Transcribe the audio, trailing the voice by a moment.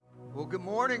Well, good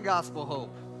morning, Gospel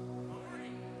Hope.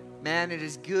 Man, it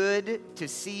is good to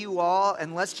see you all,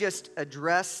 and let's just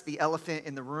address the elephant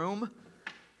in the room.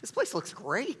 This place looks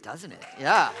great, doesn't it?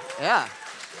 Yeah.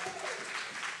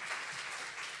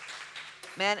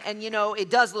 Man, and it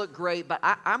does look great, but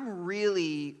I'm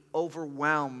really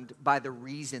overwhelmed by the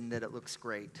reason that it looks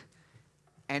great.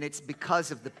 And it's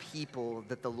because of the people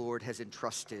that the Lord has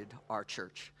entrusted our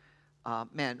church.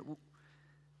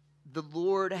 The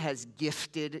Lord has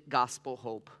gifted Gospel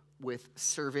Hope with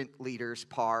servant leaders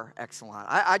par excellence.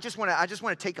 I just want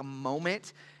to take a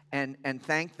moment and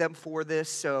thank them for this.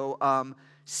 So,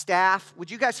 staff, would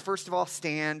you guys first of all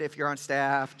stand if you're on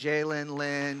staff? Jalen,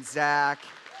 Lynn, Zach,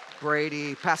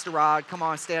 Brady, Pastor Rod, come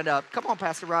on, stand up. Come on,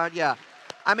 Pastor Rod, yeah.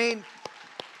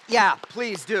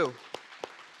 Please do.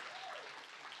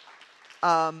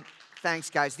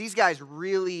 Thanks, guys. These guys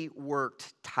really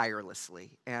worked tirelessly.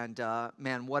 And,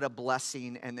 man, what a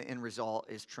blessing, and the end result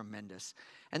is tremendous.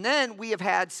 And then we have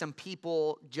had some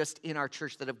people just in our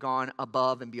church that have gone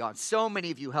above and beyond. So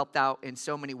many of you helped out in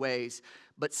so many ways,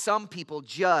 but some people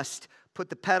just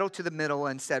put the pedal to the metal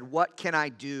and said, what can I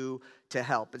do to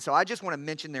help? And so I just want to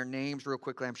mention their names real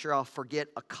quickly. I'm sure I'll forget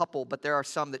a couple, but there are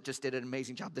some that just did an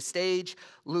amazing job. The stage,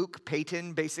 Luke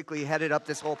Payton basically headed up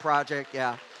this whole project,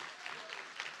 yeah.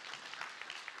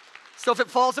 So if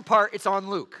it falls apart, it's on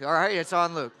Luke, all right? It's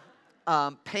on Luke.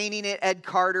 Painting it, Ed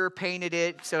Carter painted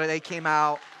it, so they came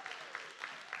out.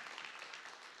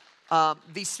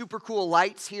 These super cool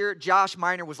lights here, Josh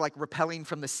Miner was like rappelling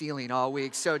from the ceiling all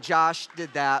week, so Josh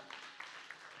did that.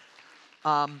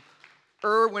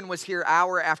 Erwin was here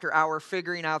hour after hour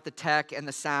figuring out the tech and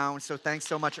the sound, so thanks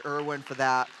so much, Erwin, for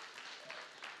that.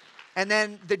 And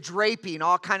then the draping,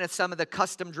 all kind of some of the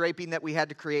custom draping that we had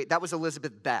to create, that was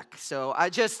Elizabeth Beck. So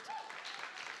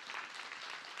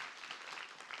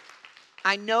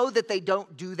I know that they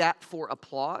don't do that for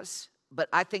applause, but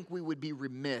I think we would be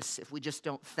remiss if we just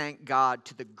don't thank God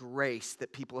to the grace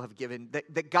that people have given,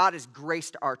 that God has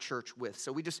graced our church with.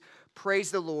 So we just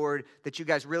praise the Lord that you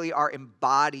guys really are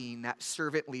embodying that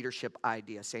servant leadership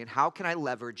idea, saying, how can I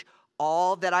leverage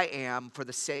all that I am for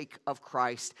the sake of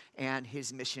Christ and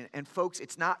his mission? And folks,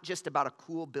 it's not just about a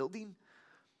cool building.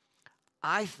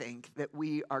 I think that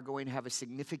we are going to have a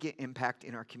significant impact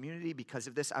in our community because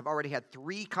of this. I've already had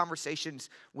 3 conversations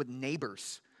with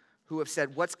neighbors who have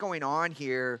said, what's going on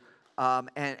here?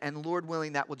 And Lord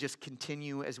willing, that will just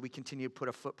continue as we continue to put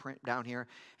a footprint down here.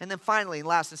 And then finally, and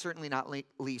last and certainly not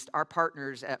least, our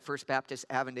partners at First Baptist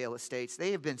Avondale Estates.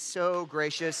 They have been so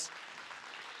gracious.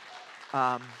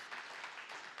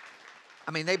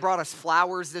 They brought us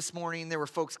flowers this morning. There were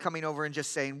folks coming over and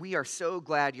just saying, we are so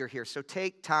glad you're here. So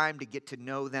take time to get to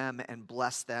know them and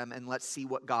bless them, and let's see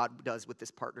what God does with this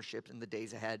partnership in the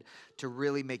days ahead to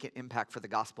really make an impact for the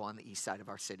gospel on the east side of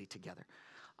our city together.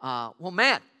 I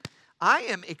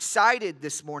am excited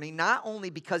this morning, not only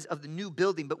because of the new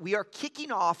building, but we are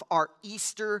kicking off our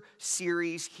Easter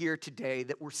series here today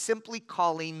that we're simply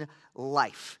calling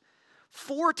Life.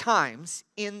 4 times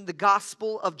in the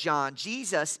Gospel of John,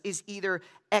 Jesus is either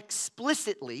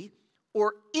explicitly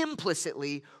or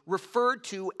implicitly referred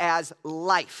to as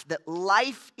life, that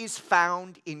life is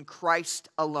found in Christ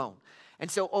alone.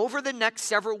 And so over the next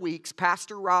several weeks,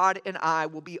 Pastor Rod and I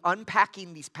will be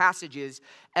unpacking these passages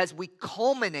as we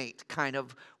culminate kind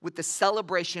of with the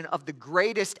celebration of the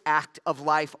greatest act of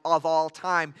life of all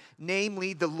time,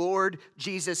 namely the Lord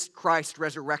Jesus Christ's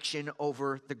resurrection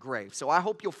over the grave. So I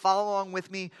hope you'll follow along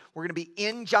with me. We're going to be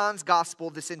in John's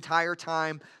gospel this entire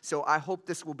time, so I hope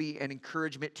this will be an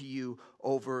encouragement to you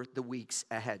over the weeks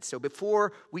ahead. So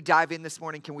before we dive in this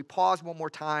morning, can we pause one more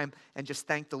time and just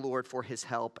thank the Lord for his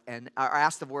help and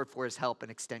ask the Lord for his help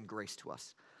and extend grace to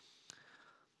us.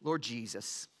 Lord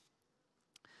Jesus,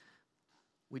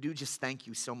 we do just thank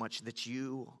you so much that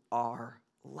you are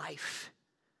life.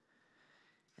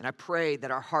 And I pray that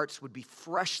our hearts would be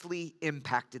freshly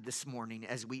impacted this morning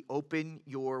as we open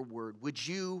your word. Would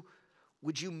you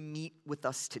meet with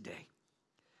us today?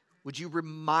 Would you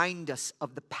remind us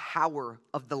of the power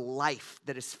of the life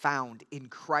that is found in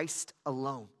Christ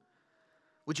alone?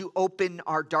 Would you open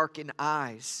our darkened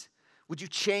eyes? Would you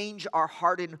change our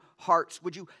hardened hearts?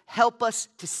 Would you help us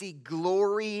to see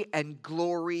glory and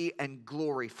glory and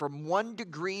glory from one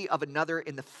degree of another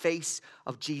in the face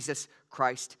of Jesus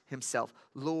Christ himself?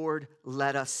 Lord,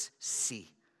 let us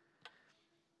see.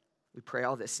 We pray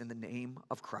all this in the name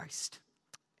of Christ.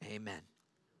 Amen.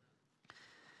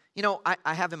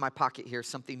 I have in my pocket here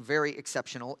something very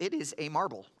exceptional. It is a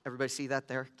marble. Everybody see that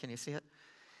there? Can you see it?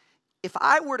 If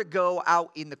I were to go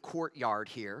out in the courtyard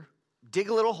here, dig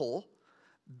a little hole,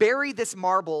 bury this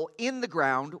marble in the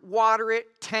ground, water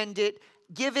it, tend it,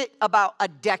 give it about a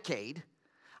decade,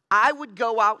 I would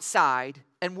go outside,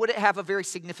 and would it have a very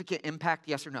significant impact,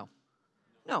 yes or no?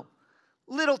 No.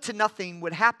 Little to nothing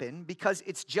would happen because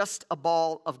it's just a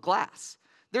ball of glass.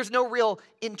 There's no real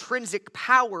intrinsic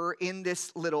power in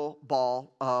this little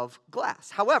ball of glass.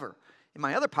 However, in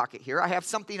my other pocket here, I have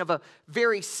something of a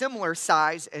very similar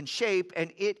size and shape,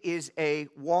 and it is a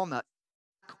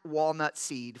walnut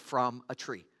seed from a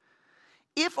tree.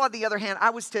 If, on the other hand,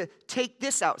 I was to take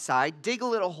this outside, dig a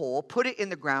little hole, put it in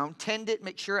the ground, tend it,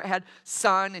 make sure it had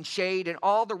sun and shade and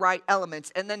all the right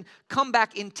elements, and then come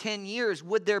back in 10 years,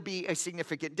 would there be a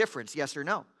significant difference, yes or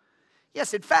no?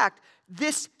 Yes, in fact,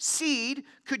 this seed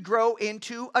could grow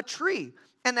into a tree,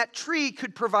 and that tree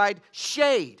could provide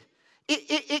shade.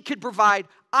 It could provide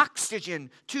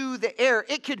oxygen to the air.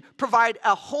 It could provide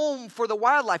a home for the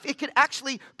wildlife. It could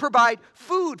actually provide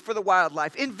food for the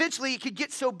wildlife. Eventually, it could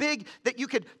get so big that you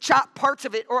could chop parts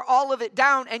of it or all of it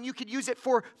down, and you could use it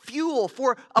for fuel,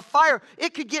 for a fire.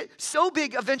 It could get so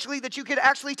big eventually that you could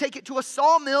actually take it to a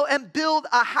sawmill and build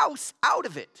a house out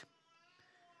of it.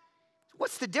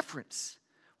 What's the difference?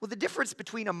 Well, the difference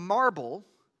between a marble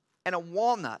and a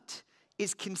walnut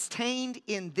is contained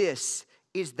in this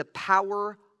is the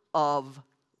power of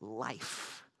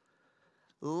life.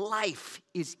 Life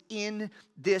is in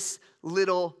this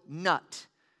little nut.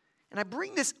 And I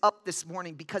bring this up this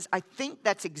morning because I think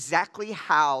that's exactly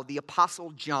how the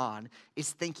Apostle John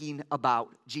is thinking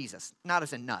about Jesus. Not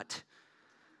as a nut,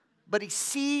 but he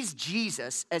sees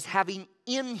Jesus as having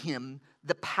in him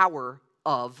the power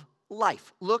of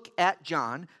life. Look at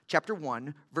John chapter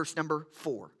 1, verse number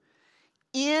 4.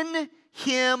 In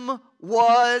him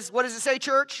was, what does it say,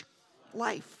 church?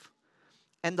 Life.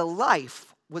 And the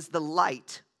life was the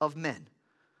light of men.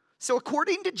 So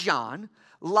according to John,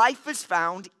 life is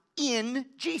found in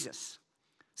Jesus.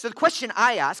 So the question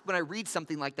I ask when I read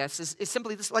something like this is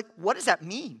simply this, like, what does that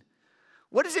mean?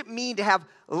 What does it mean to have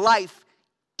life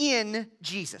in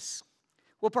Jesus?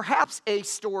 Well, perhaps a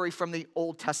story from the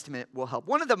Old Testament will help.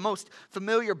 One of the most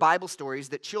familiar Bible stories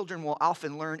that children will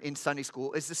often learn in Sunday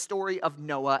school is the story of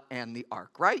Noah and the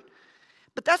ark, right?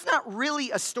 But that's not really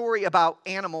a story about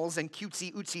animals and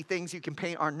cutesy-ootsy things you can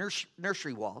paint on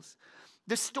nursery walls.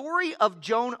 The story of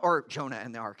Jonah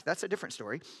and the ark, that's a different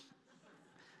story.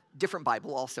 Different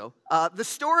Bible also. The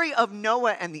story of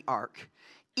Noah and the ark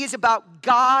is about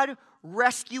God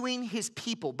rescuing his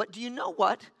people. But do you know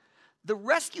what? The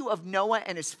rescue of Noah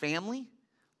and his family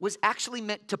was actually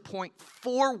meant to point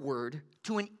forward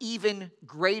to an even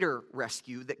greater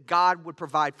rescue that God would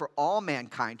provide for all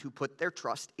mankind who put their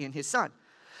trust in his son.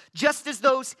 Just as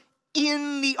those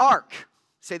in the ark,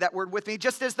 say that word with me,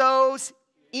 just as those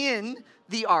in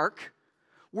the ark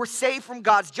were saved from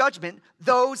God's judgment,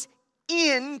 those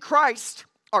in Christ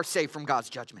are saved from God's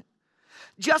judgment.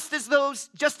 Just as those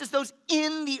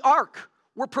in the ark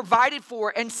were provided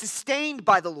for and sustained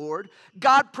by the Lord,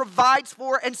 God provides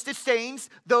for and sustains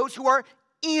those who are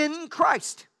in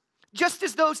Christ. Just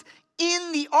as those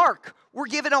in the ark were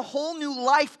given a whole new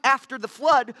life after the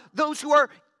flood, those who are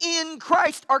in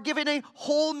Christ are given a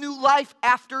whole new life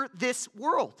after this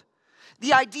world.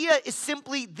 The idea is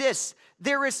simply this: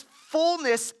 there is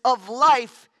fullness of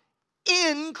life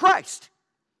in Christ.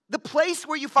 The place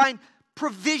where you find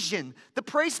provision, the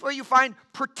place where you find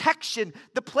protection,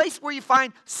 the place where you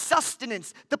find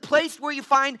sustenance, the place where you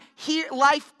find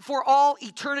life for all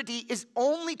eternity is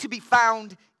only to be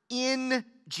found in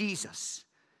Jesus.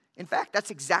 In fact,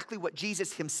 that's exactly what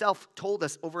Jesus himself told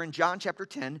us over in John chapter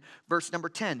 10, verse number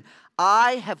 10.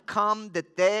 I have come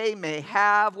that they may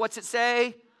have, what's it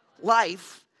say?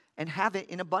 Life, and have it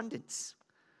in abundance.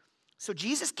 So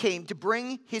Jesus came to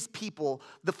bring his people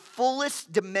the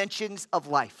fullest dimensions of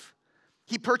life.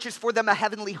 He purchased for them a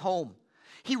heavenly home.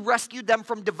 He rescued them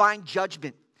from divine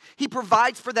judgment. He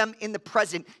provides for them in the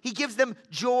present. He gives them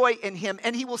joy in him,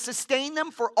 and he will sustain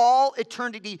them for all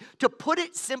eternity. To put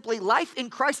it simply, life in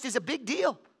Christ is a big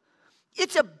deal.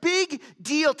 It's a big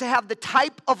deal to have the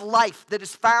type of life that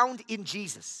is found in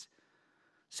Jesus.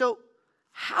 So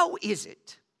how is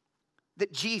it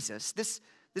that Jesus, this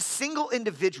single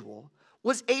individual,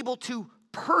 was able to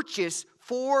purchase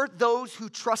for those who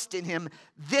trust in him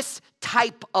this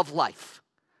type of life?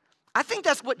 I think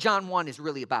that's what John 1 is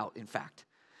really about, in fact.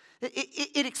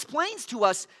 It explains to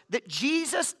us that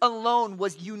Jesus alone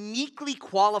was uniquely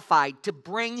qualified to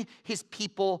bring his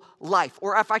people life.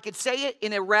 Or if I could say it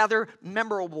in a rather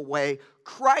memorable way,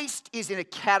 Christ is in a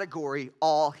category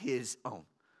all his own.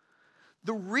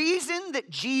 The reason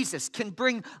that Jesus can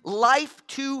bring life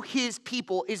to his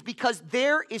people is because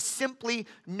there is simply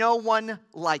no one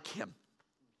like him.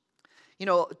 You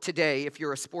know, today, if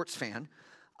you're a sports fan,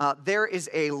 there is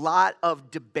a lot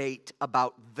of debate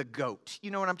about the GOAT.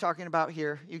 You know what I'm talking about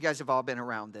here? You guys have all been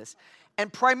around this.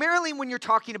 And primarily when you're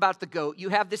talking about the GOAT, you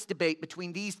have this debate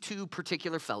between these two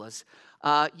particular fellas.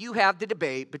 You have the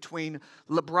debate between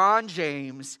LeBron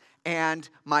James and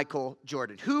Michael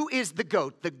Jordan. Who is the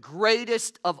GOAT, the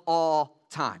greatest of all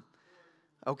time?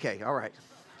 Okay, all right.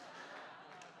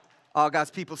 All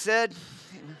God's people said.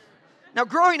 Now,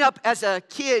 growing up as a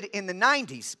kid in the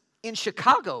 90s, in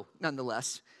Chicago,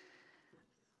 nonetheless,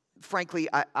 frankly,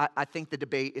 I think the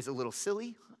debate is a little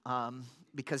silly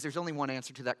because there's only one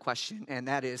answer to that question, and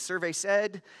that is, survey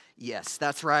said, yes,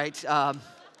 that's right.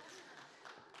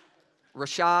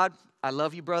 Rashad, I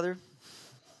love you, brother.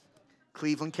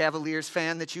 Cleveland Cavaliers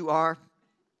fan that you are,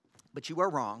 but you are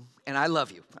wrong, and I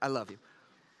love you. I love you.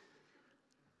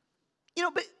 You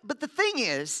know, but the thing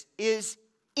is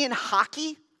in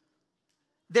hockey,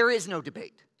 there is no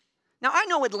debate. Now, I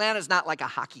know Atlanta's not like a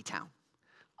hockey town.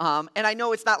 And I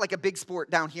know it's not like a big sport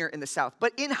down here in the South.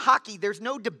 But in hockey, there's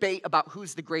no debate about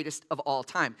who's the greatest of all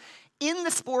time. In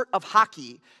the sport of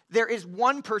hockey, there is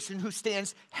one person who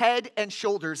stands head and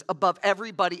shoulders above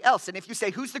everybody else. And if you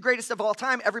say, who's the greatest of all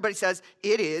time? Everybody says,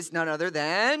 it is none other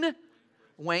than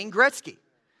Wayne Gretzky.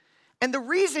 And the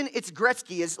reason it's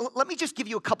Gretzky is, let me just give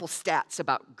you a couple stats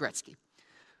about Gretzky.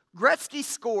 Gretzky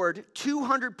scored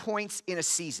 200 points in a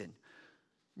season.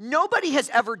 Nobody has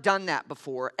ever done that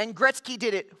before, and Gretzky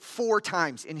did it 4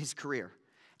 times in his career.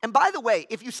 And by the way,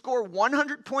 if you score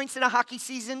 100 points in a hockey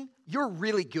season, you're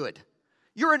really good.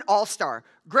 You're an all-star.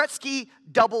 Gretzky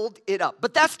doubled it up.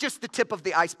 But that's just the tip of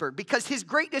the iceberg because his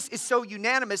greatness is so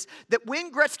unanimous that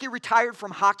when Gretzky retired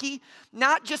from hockey,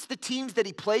 not just the teams that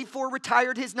he played for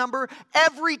retired his number,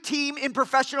 every team in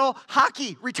professional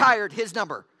hockey retired his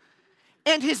number.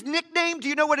 And his nickname, do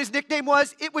you know what his nickname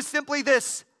was? It was simply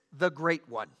this, the Great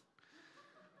One.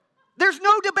 There's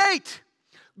no debate.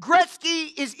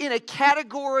 Gretzky is in a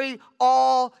category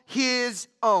all his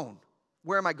own.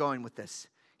 Where am I going with this?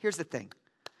 Here's the thing.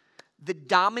 The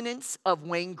dominance of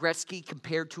Wayne Gretzky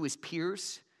compared to his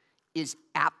peers is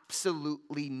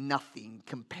absolutely nothing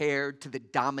compared to the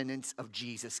dominance of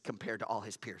Jesus compared to all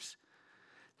his peers.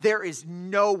 There is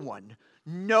no one,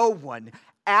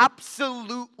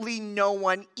 absolutely no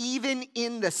one, even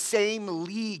in the same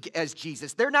league as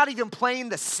Jesus. They're not even playing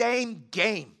the same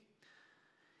game.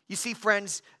 You see,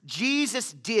 friends,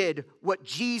 Jesus did what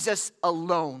Jesus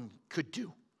alone could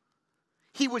do.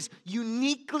 He was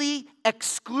uniquely,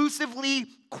 exclusively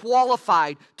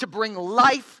qualified to bring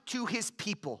life to his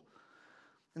people.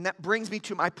 And that brings me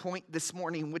to my point this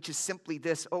morning, which is simply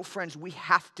this. Oh, friends, we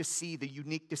have to see the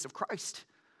uniqueness of Christ.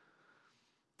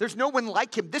 There's no one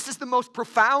like him. This is the most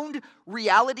profound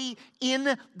reality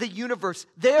in the universe.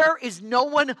 There is no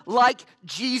one like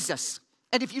Jesus.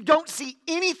 And if you don't see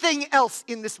anything else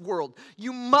in this world,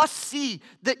 you must see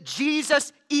that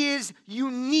Jesus is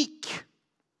unique.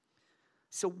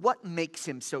 So what makes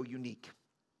him so unique?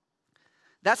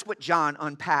 That's what John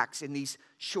unpacks in these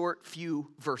short few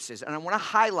verses. And I want to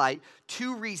highlight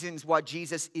 2 reasons why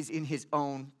Jesus is in his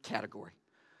own category.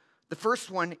 The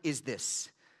first one is this,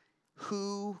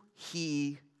 who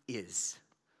he is.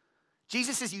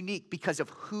 Jesus is unique because of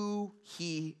who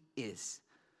he is.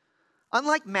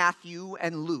 Unlike Matthew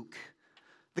and Luke,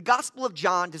 the Gospel of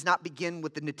John does not begin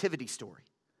with the nativity story,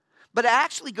 but it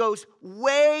actually goes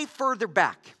way further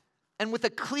back. And with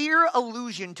a clear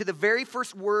allusion to the very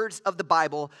first words of the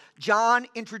Bible, John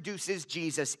introduces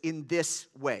Jesus in this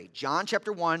way. John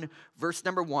chapter 1, verse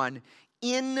number 1,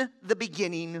 in the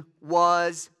beginning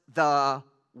was the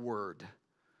Word.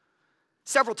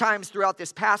 Several times throughout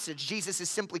this passage, Jesus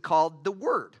is simply called the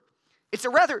Word. It's a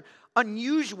rather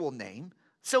unusual name.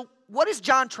 So what is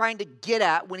John trying to get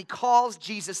at when he calls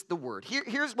Jesus the Word?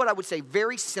 Here's what I would say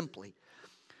very simply.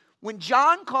 When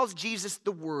John calls Jesus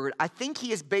the Word, I think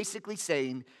he is basically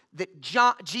saying that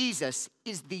Jesus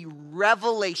is the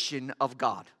revelation of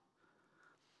God.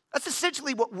 That's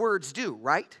essentially what words do,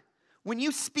 right? When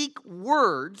you speak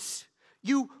words,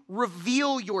 you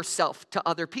reveal yourself to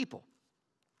other people.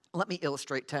 Let me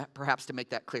illustrate perhaps to make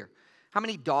that clear. How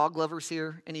many dog lovers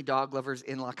here? Any dog lovers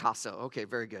in La Casa? Okay,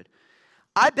 very good.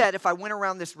 I bet if I went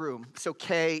around this room, so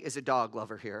Kay is a dog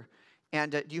lover here,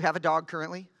 and do you have a dog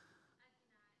currently?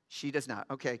 She does not.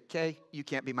 Okay, Kay, you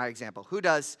can't be my example. Who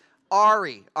does?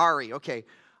 Ari, okay.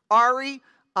 Ari,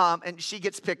 and she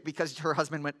gets picked because her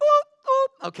husband went, oop,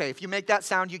 oop. Okay, if you make that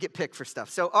sound, you get picked for stuff.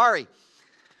 So Ari,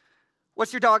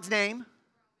 what's your dog's name?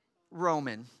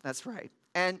 Roman, that's right.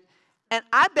 And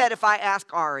I bet if I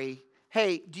ask Ari,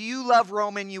 hey, do you love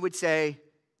Roman, you would say,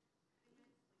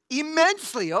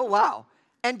 immensely. Oh, wow.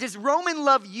 And does Roman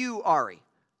love you, Ari?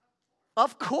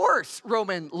 Of course,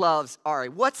 Roman loves Ari.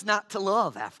 What's not to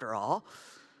love, after all?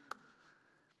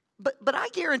 But I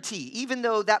guarantee, even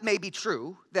though that may be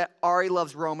true, that Ari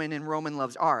loves Roman and Roman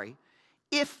loves Ari,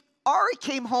 if Ari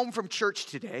came home from church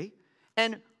today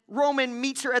and Roman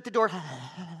meets her at the door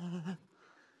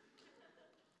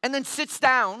and then sits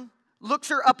down, looks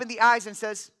her up in the eyes and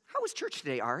says, "How was church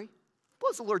today, Ari? What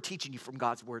was the Lord teaching you from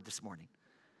God's word this morning?"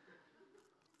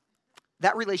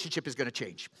 That relationship is going to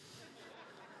change.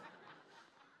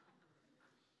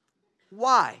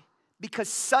 Why? Because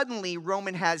suddenly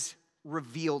Roman has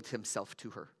revealed himself to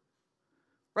her.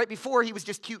 Right before he was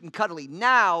just cute and cuddly.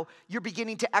 Now you're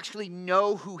beginning to actually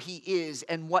know who he is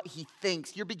and what he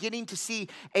thinks. You're beginning to see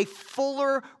a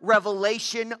fuller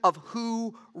revelation of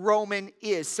who Roman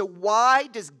is. So why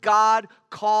does God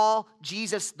call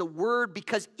Jesus the Word?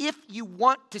 Because if you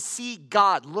want to see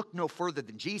God, look no further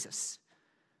than Jesus.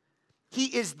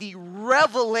 He is the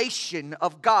revelation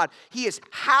of God. He is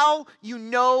how you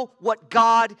know what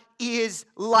God is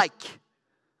like.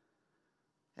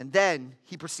 And then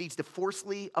he proceeds to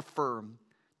forcefully affirm,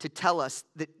 to tell us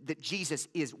that Jesus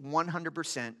is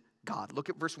 100% God. Look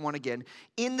at verse 1 again.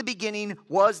 In the beginning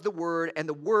was the Word, and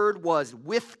the Word was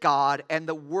with God, and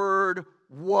the Word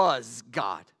was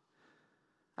God.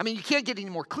 I mean, you can't get any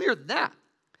more clear than that.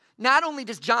 Not only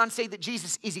does John say that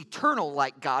Jesus is eternal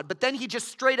like God, but then he just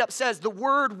straight up says the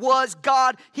Word was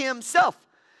God himself.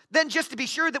 Then just to be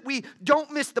sure that we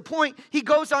don't miss the point, he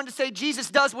goes on to say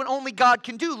Jesus does what only God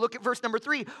can do. Look at verse number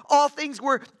 3. All things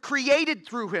were created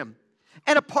through him.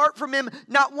 And apart from him,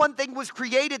 not one thing was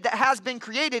created that has been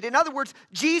created. In other words,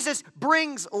 Jesus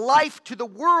brings life to the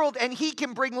world, and he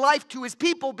can bring life to his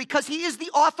people because he is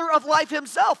the author of life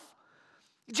himself.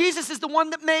 Jesus is the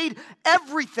one that made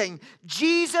everything.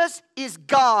 Jesus is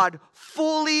God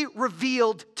fully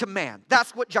revealed to man.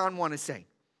 That's what John 1 is saying.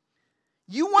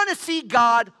 You want to see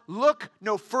God, look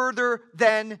no further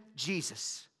than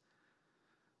Jesus.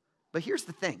 But here's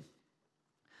the thing.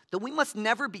 That we must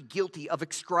never be guilty of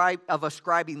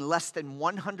ascribing less than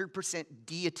 100%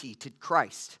 deity to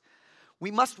Christ.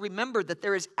 We must remember that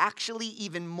there is actually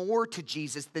even more to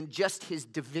Jesus than just his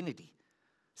divinity.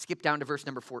 Skip down to verse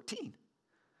number 14.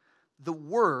 The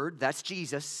Word, that's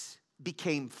Jesus,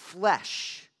 became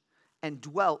flesh and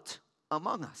dwelt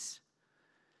among us.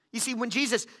 You see, when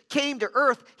Jesus came to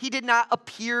earth, he did not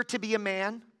appear to be a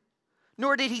man,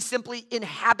 nor did he simply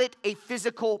inhabit a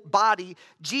physical body.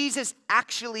 Jesus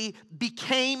actually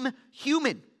became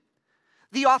human.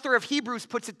 The author of Hebrews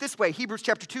puts it this way, Hebrews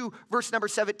chapter 2, verse number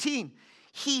 17.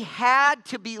 He had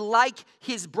to be like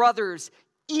his brothers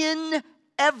in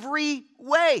every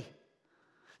way.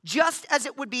 Just as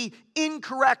it would be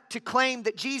incorrect to claim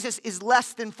that Jesus is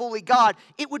less than fully God,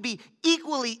 it would be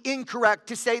equally incorrect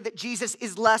to say that Jesus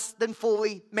is less than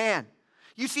fully man.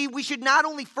 You see, we should not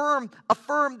only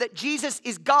affirm that Jesus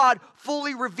is God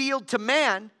fully revealed to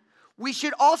man, we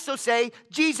should also say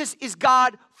Jesus is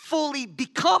God fully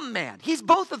become man. He's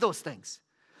both of those things.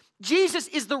 Jesus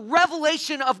is the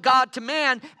revelation of God to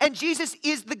man, and Jesus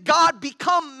is the God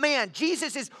become man.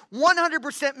 Jesus is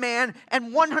 100% man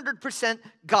and 100%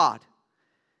 God.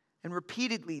 And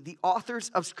repeatedly, the authors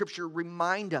of Scripture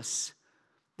remind us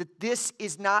that this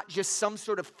is not just some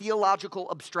sort of theological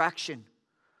abstraction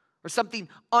or something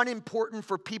unimportant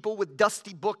for people with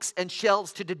dusty books and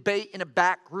shelves to debate in a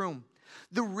back room.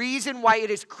 The reason why it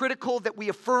is critical that we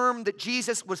affirm that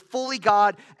Jesus was fully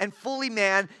God and fully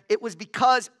man, it was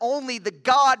because only the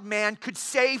God-man could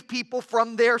save people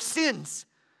from their sins.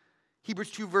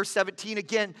 Hebrews 2 verse 17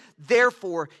 again,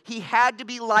 therefore he had to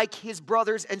be like his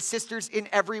brothers and sisters in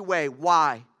every way.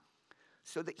 Why?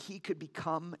 So that he could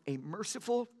become a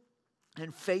merciful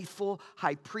and faithful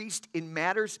high priest in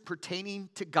matters pertaining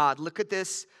to God. Look at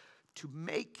this, to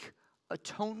make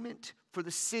atonement for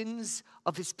the sins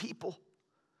of his people.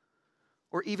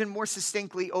 Or even more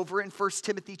succinctly over in 1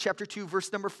 Timothy chapter 2,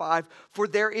 verse number 5, for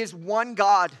there is one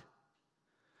God,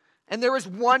 and there is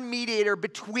one mediator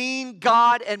between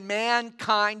God and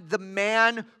mankind, the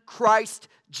man Christ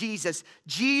Jesus.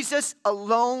 Jesus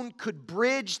alone could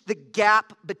bridge the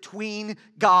gap between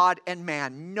God and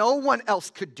man. No one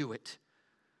else could do it.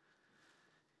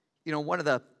 You know, one of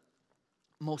the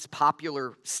most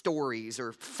popular stories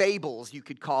or fables you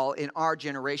could call in our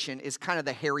generation is kind of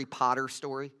the Harry Potter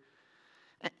story.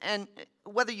 And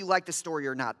whether you like the story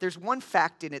or not, there's one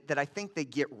fact in it that I think they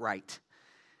get right.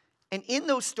 And in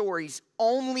those stories,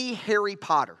 only Harry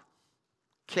Potter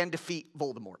can defeat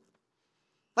Voldemort.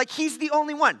 Like, he's the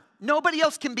only one. Nobody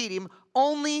else can beat him.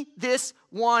 Only this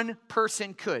one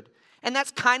person could. And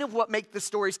that's kind of what makes the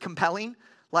stories compelling.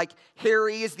 Like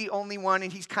Harry is the only one,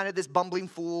 and he's kind of this bumbling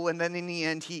fool, and then in the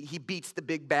end, he beats the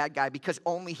big bad guy because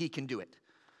only he can do it.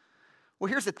 Well,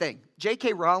 here's the thing.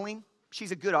 J.K. Rowling,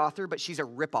 she's a good author, but she's a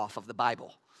ripoff of the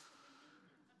Bible.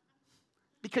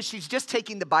 Because she's just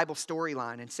taking the Bible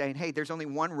storyline and saying, hey, there's only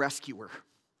one rescuer.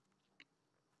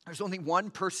 There's only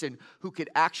one person who could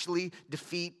actually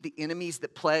defeat the enemies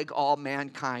that plague all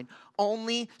mankind.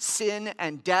 Only sin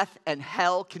and death and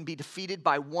hell can be defeated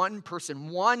by one person,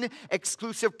 one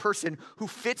exclusive person who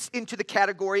fits into the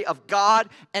category of God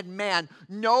and man.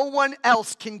 No one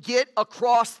else can get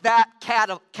across that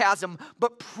chasm,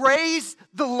 but praise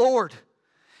the Lord.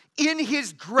 In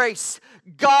his grace,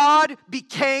 God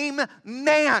became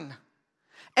man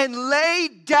and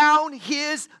laid down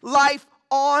his life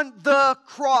on the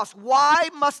cross. Why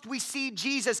must we see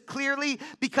Jesus clearly?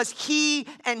 Because he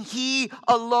and he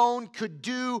alone could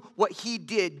do what he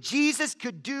did. Jesus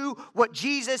could do what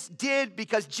Jesus did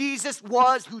because Jesus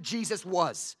was who Jesus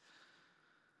was.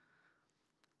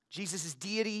 Jesus'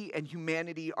 deity and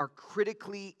humanity are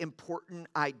critically important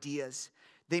ideas.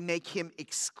 They make him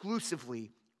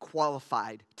exclusively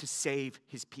qualified to save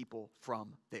his people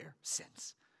from their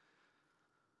sins.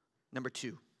 Number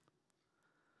two,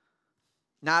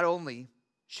 not only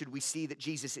should we see that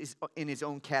Jesus is in his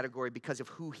own category because of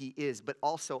who he is, but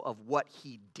also of what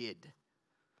he did.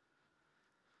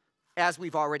 As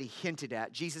we've already hinted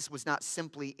at, Jesus was not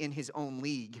simply in his own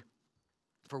league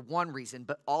for one reason,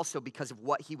 but also because of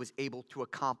what he was able to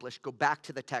accomplish. Go back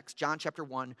to the text, John chapter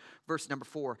 1, verse number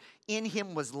 4. In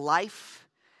him was life,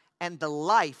 and the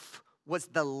life was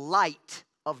the light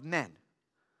of men.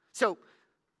 So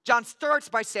John starts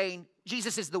by saying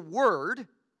Jesus is the Word,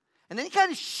 and then he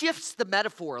kind of shifts the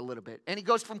metaphor a little bit. And he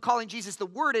goes from calling Jesus the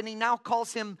Word, and he now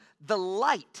calls him the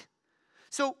light.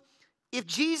 So if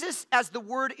Jesus as the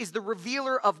Word is the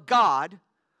revealer of God,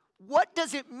 what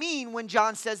does it mean when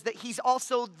John says that he's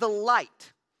also the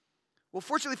light? Well,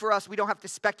 fortunately for us, we don't have to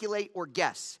speculate or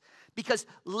guess. Because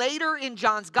later in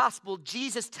John's gospel,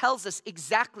 Jesus tells us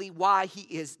exactly why he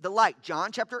is the light.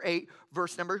 John chapter 8,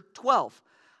 verse number 12.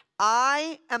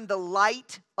 I am the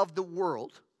light of the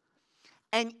world,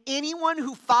 and anyone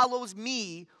who follows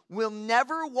me will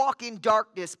never walk in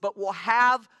darkness, but will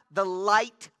have the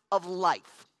light of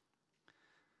life.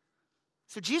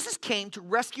 So Jesus came to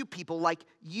rescue people like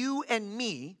you and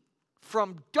me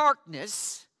from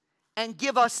darkness and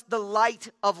give us the light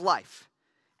of life.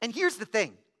 And here's the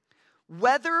thing.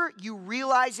 Whether you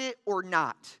realize it or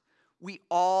not, we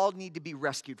all need to be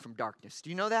rescued from darkness. Do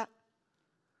you know that?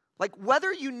 Like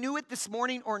whether you knew it this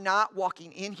morning or not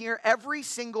walking in here, every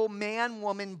single man,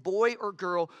 woman, boy, or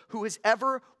girl who has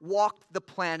ever walked the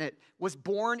planet was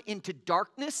born into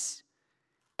darkness,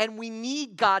 and we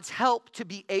need God's help to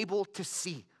be able to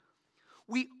see.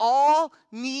 We all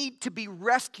need to be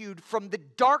rescued from the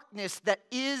darkness that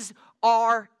is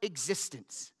our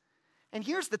existence. And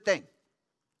here's the thing.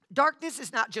 Darkness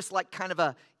is not just like kind of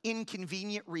an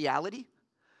inconvenient reality.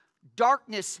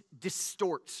 Darkness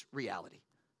distorts reality.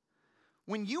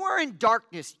 When you are in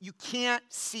darkness, you can't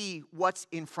see what's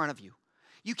in front of you.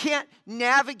 You can't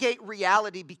navigate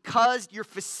reality because your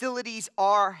facilities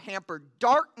are hampered.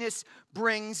 Darkness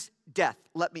brings death.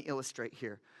 Let me illustrate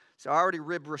here. So I already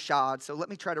ribbed Rashad, so let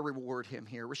me try to reward him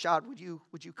here. Rashad, would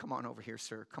you come on over here,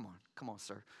 sir? Come on,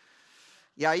 sir.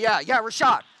 Yeah,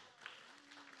 Rashad.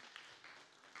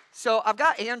 So I've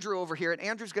got Andrew over here, and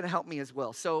Andrew's going to help me as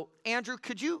well. So Andrew,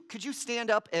 could you stand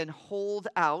up and hold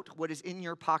out what is in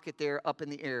your pocket there up in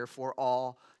the air for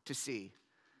all to see?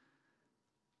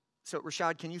 So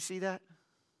Rashad, can you see that?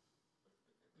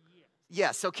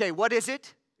 Yes, okay. What is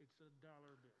it? It's a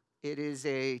dollar bill. It is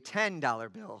a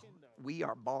 $10 bill. We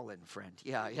are ballin', friend.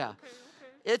 Yeah. Okay.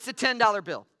 It's a $10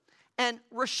 bill. And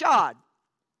Rashad,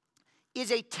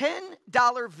 is a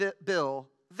 $10 bill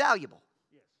valuable?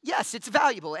 Yes, it's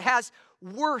valuable. It has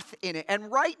worth in it.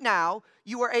 And right now,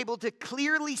 you are able to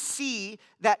clearly see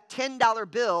that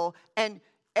 $10 bill. And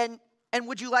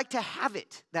would you like to have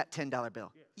it, that $10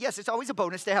 bill? Yes, it's always a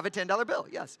bonus to have a $10 bill.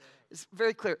 Yes, it's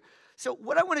very clear. So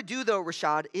what I want to do, though,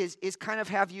 Rashad, is kind of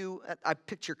have you, I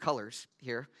picked your colors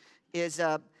here, is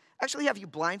actually have you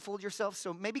blindfold yourself.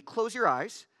 So maybe close your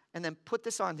eyes and then put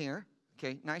this on here.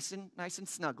 Okay, nice and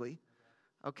snugly.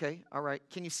 Okay, all right.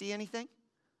 Can you see anything?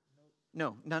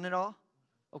 No, none at all?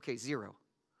 Okay, zero.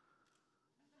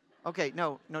 Okay,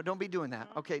 no, don't be doing that.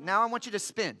 Okay, now I want you to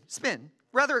spin,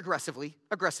 rather aggressively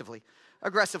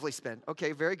spin.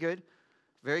 Okay, very good.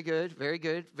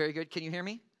 Can you hear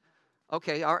me?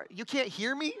 Okay, all right. You can't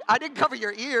hear me? I didn't cover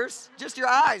your ears, just your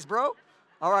eyes, bro.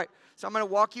 All right, so I'm going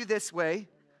to walk you this way.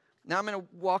 Now I'm going to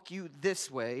walk you this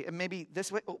way, and maybe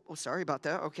this way. Oh, sorry about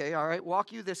that. Okay, all right,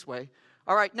 walk you this way.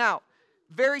 All right, now,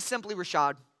 very simply,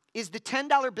 Rashad, is the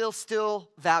 $10 bill still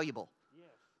valuable? Yes.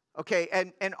 Okay,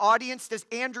 and audience, does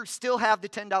Andrew still have the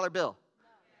 $10 bill?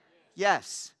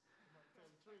 Yes.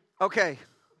 Okay.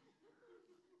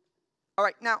 All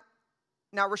right, now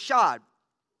Rashad,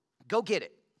 go get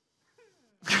it.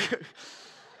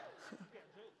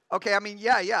 Okay, I mean,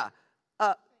 yeah.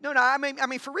 No, I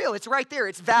mean, for real, it's right there.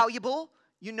 It's valuable.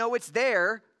 You know it's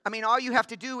there. I mean, all you have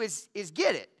to do is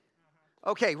get it.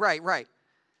 Okay, right.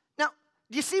 Now,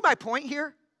 do you see my point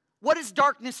here? What does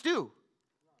darkness do?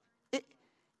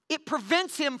 It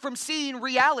prevents him from seeing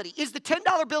reality. Is the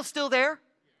 $10 bill still there?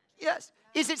 Yes.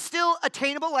 Is it still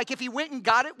attainable? Like if he went and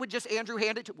got it, would just Andrew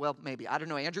hand it to? Well, maybe. I don't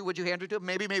know. Andrew, would you hand it to him?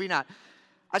 Maybe not.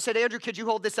 I said, Andrew, could you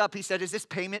hold this up? He said, is this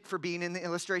payment for being in the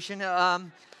illustration?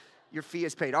 Your fee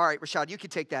is paid. All right, Rashad, you can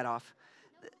take that off.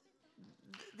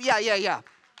 Yeah.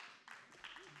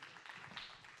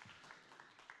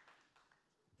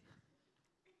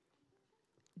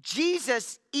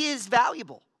 Jesus is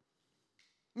valuable.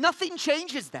 Nothing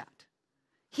changes that.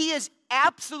 He is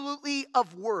absolutely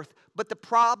of worth, but the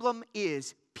problem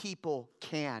is people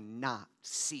cannot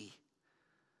see.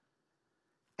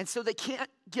 And so they can't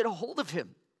get a hold of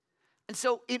him. And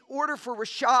so in order for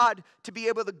Rashad to be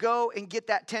able to go and get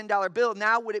that $10 bill,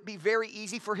 now would it be very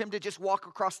easy for him to just walk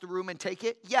across the room and take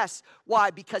it? Yes.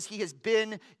 Why? Because he has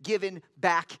been given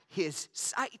back his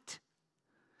sight.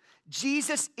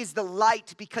 Jesus is the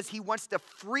light because he wants to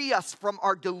free us from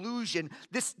our delusion,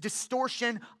 this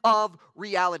distortion of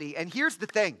reality. And here's the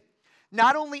thing.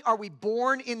 Not only are we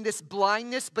born in this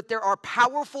blindness, but there are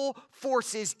powerful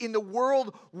forces in the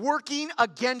world working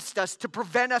against us to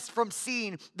prevent us from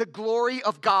seeing the glory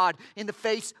of God in the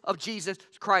face of Jesus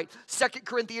Christ. 2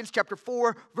 Corinthians chapter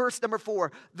 4, verse number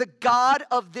 4. The God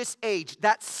of this age,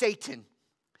 that's Satan,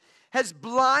 has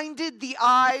blinded the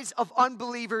eyes of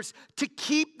unbelievers to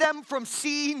keep them from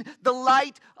seeing the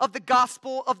light of the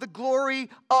gospel of the glory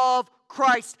of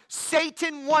Christ.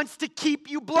 Satan wants to keep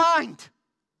you blind.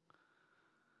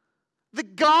 The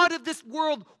God of this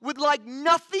world would like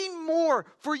nothing more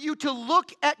for you to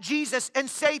look at Jesus and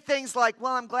say things like,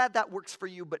 well, I'm glad that works for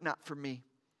you, but not for me.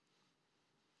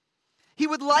 He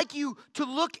would like you to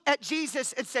look at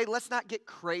Jesus and say, let's not get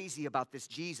crazy about this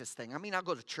Jesus thing. I mean, I'll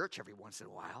go to church every once in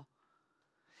a while.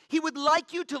 He would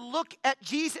like you to look at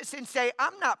Jesus and say,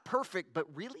 I'm not perfect, but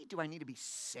really, do I need to be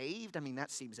saved? I mean,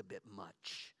 that seems a bit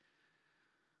much.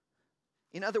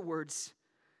 In other words,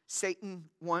 Satan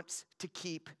wants to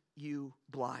keep you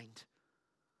blind.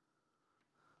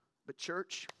 But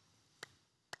church,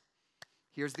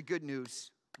 here's the good news.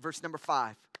 Verse number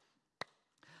 5.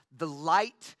 The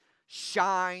light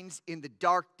shines in the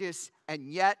darkness, and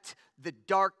yet the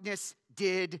darkness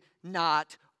did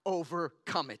not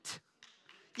overcome it.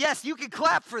 Yes, you can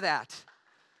clap for that.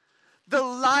 The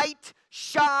light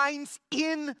shines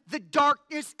in the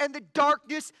darkness, and the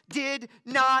darkness did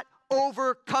not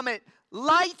overcome it.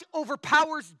 Light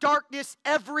overpowers darkness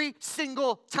every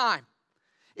single time.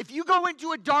 If you go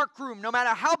into a dark room, no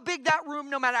matter how big that room,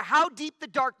 no matter how deep the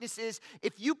darkness is,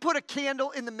 if you put a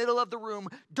candle in the middle of the room,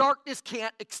 darkness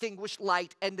can't extinguish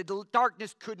light, and the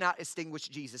darkness could not extinguish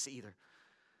Jesus either.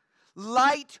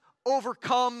 Light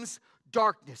overcomes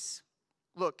darkness.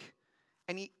 Look,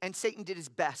 and Satan did his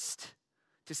best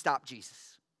to stop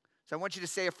Jesus. So I want you to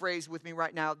say a phrase with me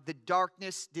right now. The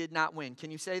darkness did not win.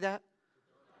 Can you say that?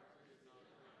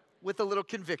 With a little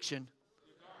conviction.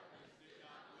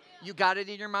 You got it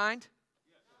in your mind?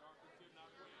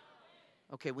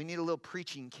 Okay, we need a little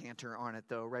preaching canter on it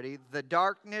though. Ready? The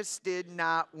darkness did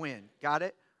not win. Got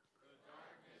it?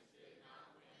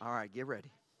 All right, get ready.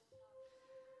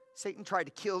 Satan tried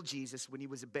to kill Jesus when he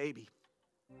was a baby.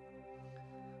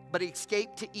 But he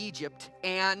escaped to Egypt,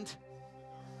 and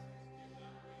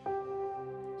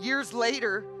years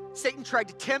later, Satan tried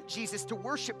to tempt Jesus to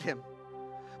worship him.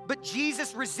 But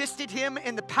Jesus resisted him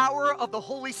in the power of the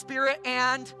Holy Spirit,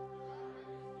 and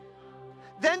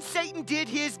then Satan did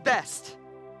his best.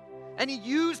 And he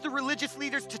used the religious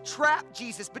leaders to trap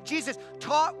Jesus. But Jesus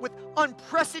taught with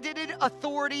unprecedented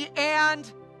authority,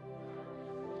 and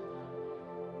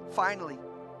finally,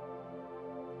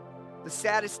 the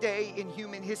saddest day in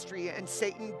human history, and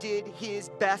Satan did his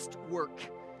best work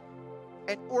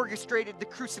and orchestrated the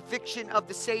crucifixion of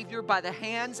the Savior by the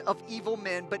hands of evil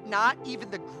men, but not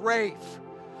even the grave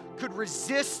could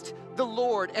resist the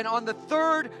Lord. And on the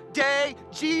third day,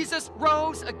 Jesus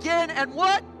rose again, and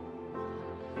what?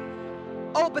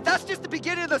 Oh, but that's just the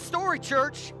beginning of the story,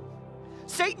 church.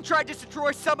 Satan tried to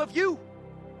destroy some of you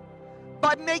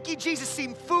by making Jesus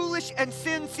seem foolish and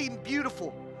sin seem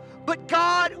beautiful. But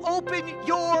God opened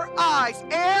your eyes,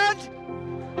 and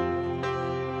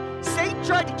Satan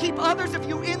tried to keep others of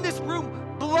you in this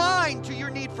room blind to your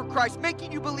need for Christ,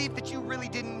 making you believe that you really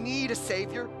didn't need a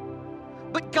Savior.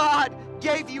 But God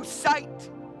gave you sight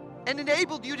and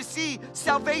enabled you to see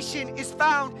salvation is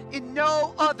found in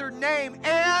no other name.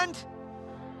 And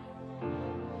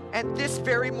this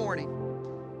very morning,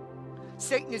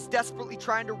 Satan is desperately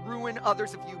trying to ruin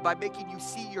others of you by making you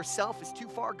see yourself as too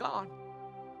far gone,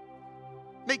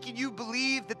 making you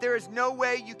believe that there is no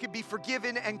way you can be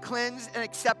forgiven and cleansed and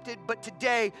accepted. But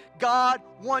today, God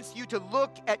wants you to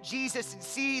look at Jesus and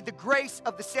see the grace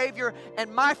of the Savior.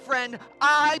 And my friend,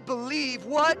 I believe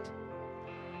what?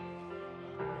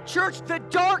 Church, the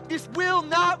darkness will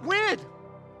not win.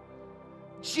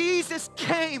 Jesus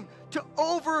came to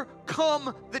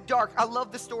overcome the dark. I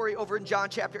love the story over in John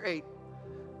chapter 8.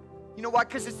 You know why?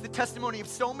 Because it's the testimony of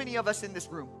so many of us in this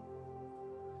room.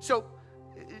 So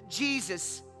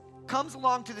Jesus comes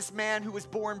along to this man who was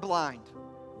born blind,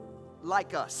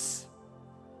 like us.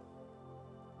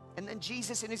 And then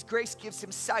Jesus in his grace gives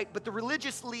him sight. But the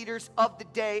religious leaders of the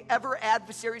day, ever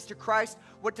adversaries to Christ,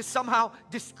 were to somehow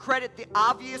discredit the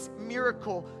obvious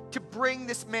miracle to bring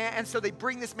this man. And so they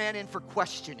bring this man in for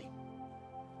questioning.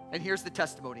 And here's the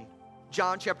testimony.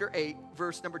 John chapter 8,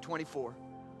 verse number 24.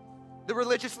 The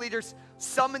religious leaders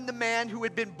summoned the man who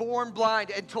had been born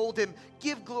blind and told him,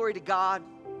 "Give glory to God.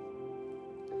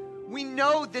 We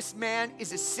know this man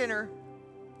is a sinner."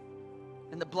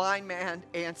 And the blind man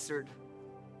answered,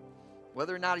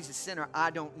 "Whether or not he's a sinner,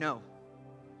 I don't know.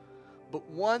 But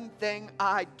one thing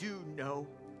I do know,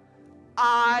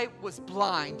 I was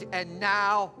blind and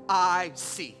now I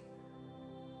see."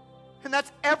 And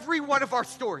that's every one of our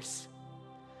stories.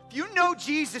 If you know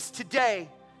Jesus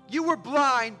today, you were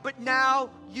blind, but now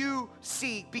you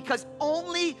see, because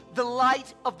only the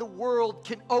light of the world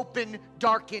can open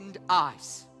darkened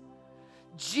eyes.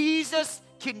 Jesus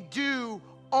can do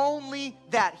only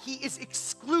that. He is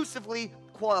exclusively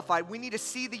qualified. We need to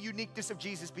see the uniqueness of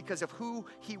Jesus because of who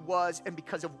he was and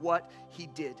because of what he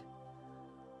did.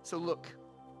 So look,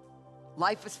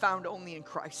 life is found only in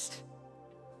Christ.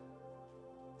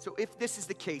 So if this is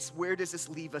the case, where does this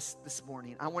leave us this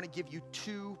morning? I want to give you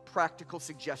 2 practical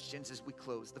suggestions as we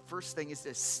close. The first thing is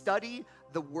to study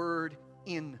the Word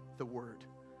in the Word.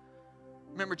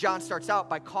 Remember, John starts out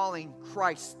by calling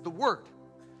Christ the Word.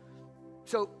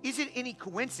 So is it any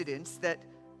coincidence that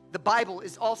the Bible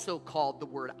is also called the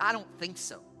Word? I don't think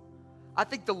so. I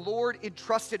think the Lord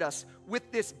entrusted us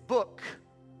with this book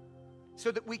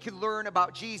so that we could learn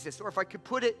about Jesus. Or if I could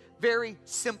put it very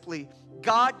simply,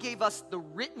 God gave us the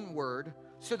written word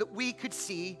so that we could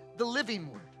see the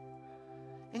living word.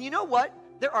 And you know what?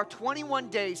 There are 21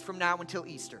 days from now until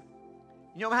Easter.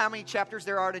 You know how many chapters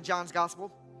there are in John's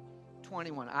gospel?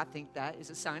 21. I think that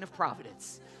is a sign of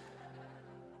providence.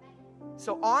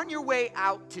 So on your way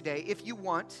out today, if you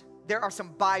want, there are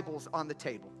some Bibles on the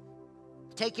table.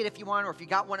 Take it if you want, or if you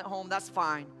got one at home, that's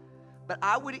fine. But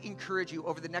I would encourage you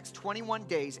over the next 21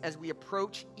 days as we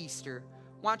approach Easter,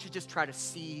 why don't you just try to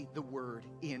see the Word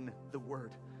in the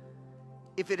Word?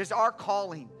 If it is our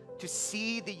calling to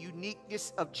see the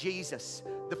uniqueness of Jesus,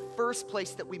 the first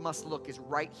place that we must look is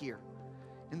right here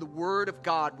in the Word of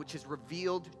God, which is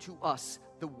revealed to us,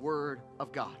 the Word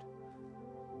of God.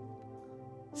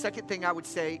 Second thing I would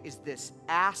say is this: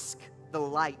 ask the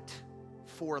light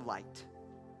for light.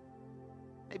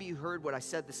 Maybe you heard what I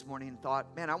said this morning and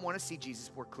thought, man, I want to see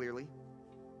Jesus more clearly.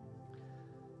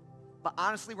 But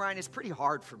honestly, Ryan, it's pretty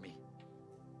hard for me.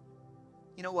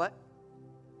 You know what?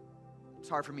 It's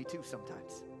hard for me too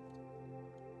sometimes.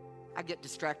 I get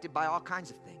distracted by all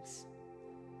kinds of things.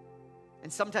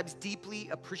 And sometimes deeply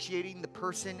appreciating the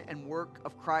person and work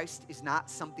of Christ is not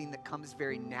something that comes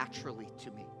very naturally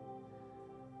to me.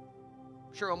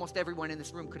 I'm sure almost everyone in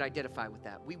this room could identify with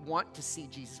that. We want to see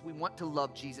Jesus. We want to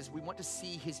love Jesus. We want to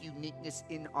see his uniqueness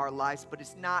in our lives, but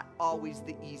it's not always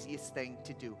the easiest thing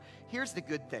to do. Here's the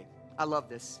good thing. I love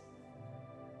this.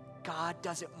 God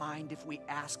doesn't mind if we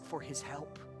ask for his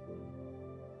help.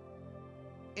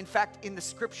 In fact, in the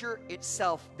scripture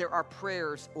itself, there are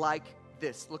prayers like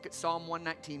this. Look at Psalm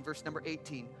 119, verse number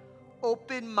 18.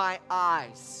 Open my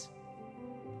eyes,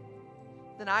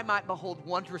 that I might behold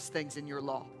wondrous things in your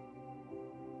law.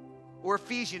 Or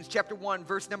Ephesians chapter 1,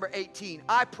 verse number 18.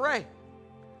 I pray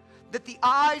that the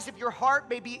eyes of your heart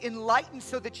may be enlightened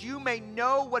so that you may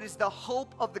know what is the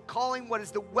hope of the calling, what is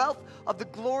the wealth of the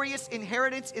glorious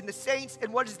inheritance in the saints,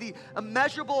 and what is the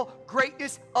immeasurable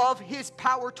greatness of his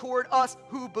power toward us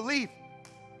who believe.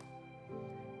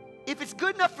 If it's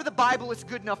good enough for the Bible, it's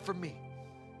good enough for me.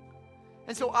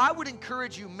 And so I would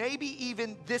encourage you, maybe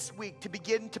even this week, to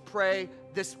begin to pray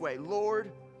this way.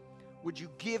 Lord, would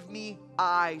you give me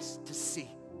eyes to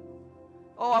see?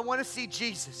 Oh, I want to see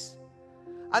Jesus.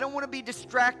 I don't want to be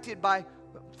distracted by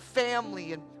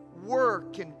family and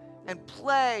work and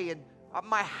play and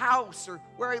my house or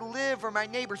where I live or my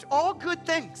neighbors. All good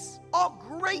things, all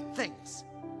great things.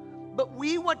 But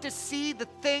we want to see the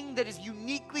thing that is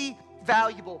uniquely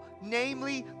valuable,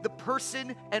 namely the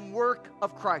person and work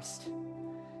of Christ.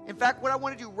 In fact, what I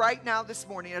want to do right now this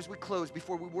morning as we close,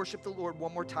 before we worship the Lord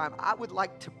one more time, I would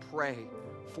like to pray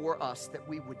for us that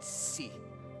we would see.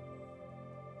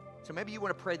 So maybe you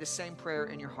want to pray the same prayer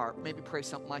in your heart. Maybe pray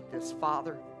something like this.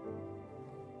 Father,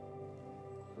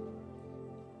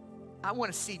 I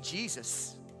want to see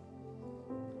Jesus.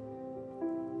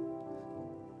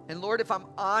 And Lord, if I'm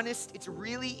honest, it's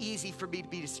really easy for me to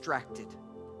be distracted.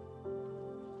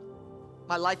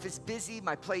 My life is busy.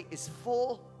 My plate is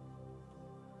full.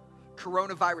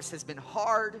 Coronavirus has been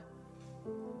hard.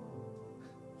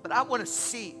 But I want to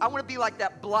see. I want to be like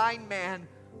that blind man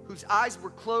whose eyes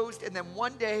were closed, and then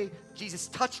one day Jesus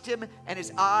touched him and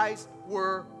his eyes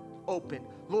were open.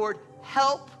 Lord,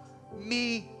 help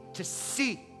me to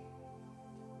see.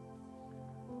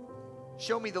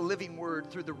 Show me the living word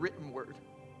through the written word.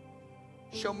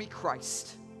 Show me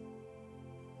Christ,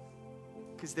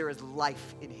 because there is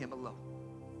life in him alone.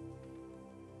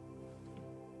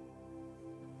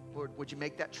 Lord, would you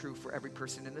make that true for every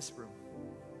person in this room?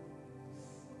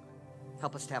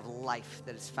 Help us to have life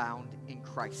that is found in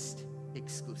Christ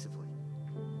exclusively.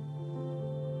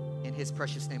 In his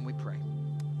precious name we pray.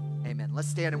 Amen. Let's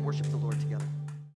stand and worship the Lord together.